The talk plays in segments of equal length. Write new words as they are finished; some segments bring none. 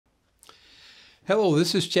Hello,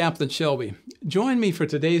 this is Chaplain Shelby. Join me for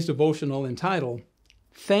today's devotional entitled,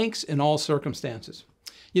 Thanks in All Circumstances.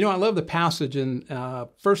 You know, I love the passage in 1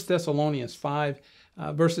 Thessalonians 5,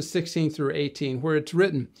 verses 16 through 18, where it's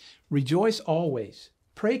written, Rejoice always,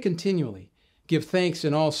 pray continually, give thanks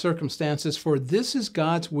in all circumstances, for this is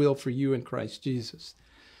God's will for you in Christ Jesus.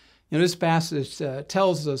 And this passage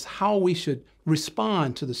tells us how we should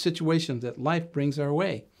respond to the situations that life brings our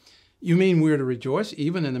way. You mean we're to rejoice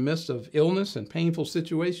even in the midst of illness and painful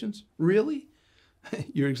situations? Really?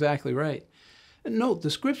 You're exactly right. And note, the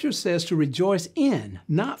scripture says to rejoice in,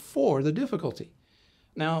 not for the difficulty.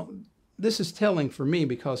 Now, this is telling for me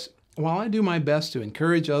because while I do my best to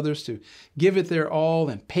encourage others to give it their all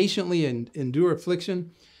and patiently endure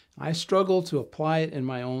affliction, I struggle to apply it in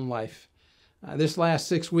my own life. This last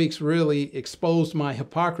 6 weeks really exposed my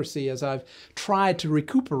hypocrisy as I've tried to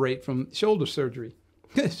recuperate from shoulder surgery.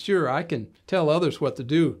 Sure, I can tell others what to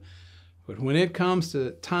do, but when it comes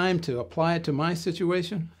to time to apply it to my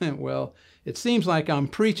situation, well, it seems like I'm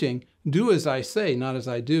preaching, do as I say, not as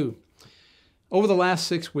I do. Over the last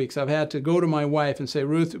 6 weeks, I've had to go to my wife and say,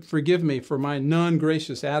 Ruth, forgive me for my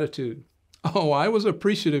non-gracious attitude. Oh, I was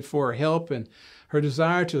appreciative for her help and her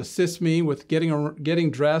desire to assist me with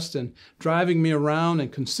getting dressed and driving me around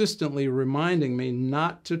and consistently reminding me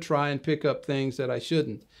not to try and pick up things that I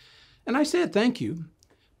shouldn't. And I said, thank you.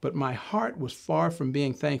 But my heart was far from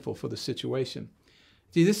being thankful for the situation.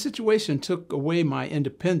 See, this situation took away my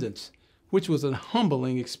independence, which was a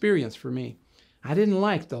humbling experience for me. I didn't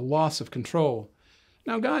like the loss of control.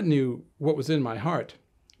 Now, God knew what was in my heart,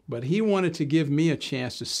 but He wanted to give me a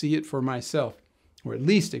chance to see it for myself, or at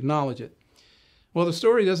least acknowledge it. Well, the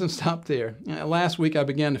story doesn't stop there. Last week, I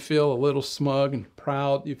began to feel a little smug and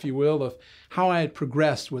proud, if you will, of how I had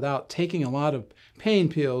progressed without taking a lot of pain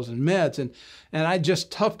pills and meds, and I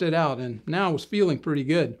just toughed it out, and now I was feeling pretty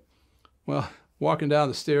good. Well, walking down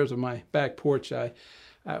the stairs of my back porch, I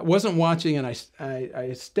wasn't watching, and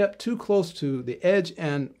I stepped too close to the edge,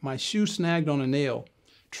 and my shoe snagged on a nail,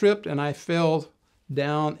 tripped, and I fell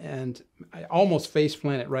down, and I almost face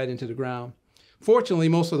planted right into the ground. Fortunately,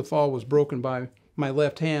 most of the fall was broken by my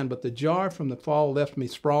left hand, but the jar from the fall left me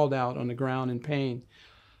sprawled out on the ground in pain.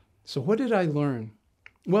 So what did I learn?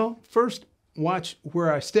 Well, first, watch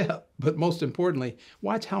where I step, but most importantly,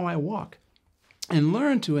 watch how I walk, and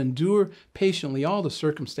learn to endure patiently all the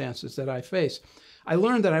circumstances that I face. I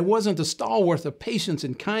learned that I wasn't the stalwart of patience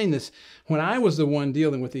and kindness when I was the one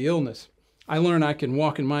dealing with the illness. I learned I can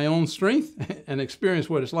walk in my own strength and experience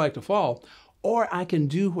what it's like to fall, or I can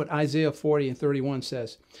do what Isaiah 40:31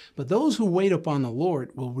 says. But those who wait upon the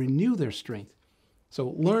Lord will renew their strength.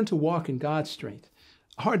 So learn to walk in God's strength.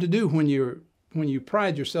 Hard to do when you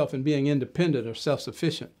pride yourself in being independent or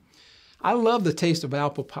self-sufficient. I love the taste of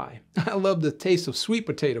apple pie. I love the taste of sweet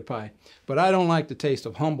potato pie, but I don't like the taste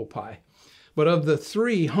of humble pie. But of the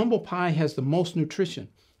three, humble pie has the most nutrition.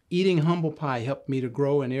 Eating humble pie helped me to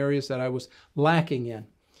grow in areas that I was lacking in.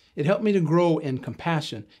 It helped me to grow in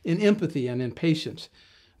compassion, in empathy, and in patience.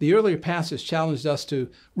 The earlier passage challenged us to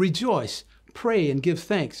rejoice, pray, and give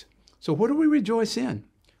thanks. So what do we rejoice in?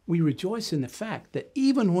 We rejoice in the fact that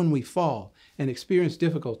even when we fall and experience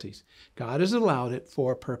difficulties, God has allowed it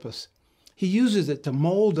for a purpose. He uses it to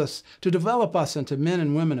mold us, to develop us into men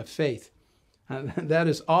and women of faith. That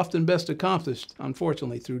is often best accomplished,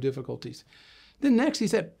 unfortunately, through difficulties. Then next, he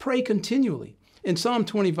said, pray continually. In Psalm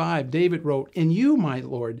 25, David wrote, In you, my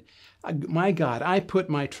Lord, my God, I put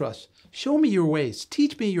my trust. Show me your ways.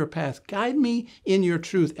 Teach me your path. Guide me in your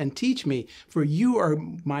truth and teach me, for you are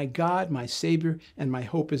my God, my Savior, and my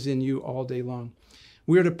hope is in you all day long.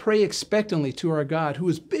 We are to pray expectantly to our God, who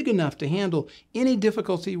is big enough to handle any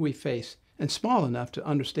difficulty we face and small enough to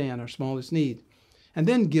understand our smallest need. And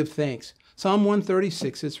then give thanks. Psalm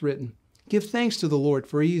 136, it's written, Give thanks to the Lord,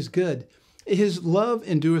 for He is good. His love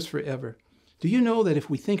endures forever. Do you know that if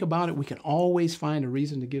we think about it, we can always find a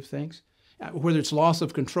reason to give thanks? Whether it's loss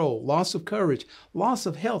of control, loss of courage, loss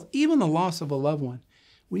of health, even the loss of a loved one,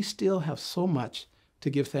 we still have so much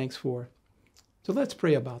to give thanks for. So let's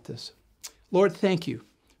pray about this. Lord, thank you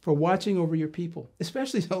for watching over your people,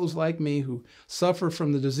 especially those like me who suffer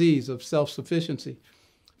from the disease of self-sufficiency.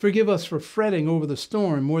 Forgive us for fretting over the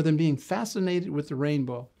storm more than being fascinated with the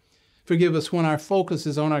rainbow. Forgive us when our focus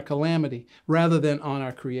is on our calamity rather than on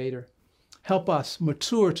our Creator. Help us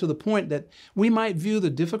mature to the point that we might view the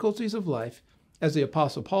difficulties of life as the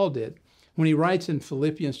Apostle Paul did when he writes in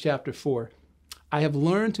Philippians chapter 4, I have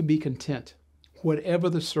learned to be content, whatever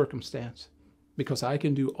the circumstance, because I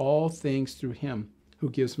can do all things through Him who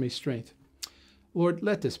gives me strength. Lord,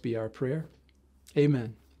 let this be our prayer.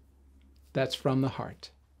 Amen. That's from the heart.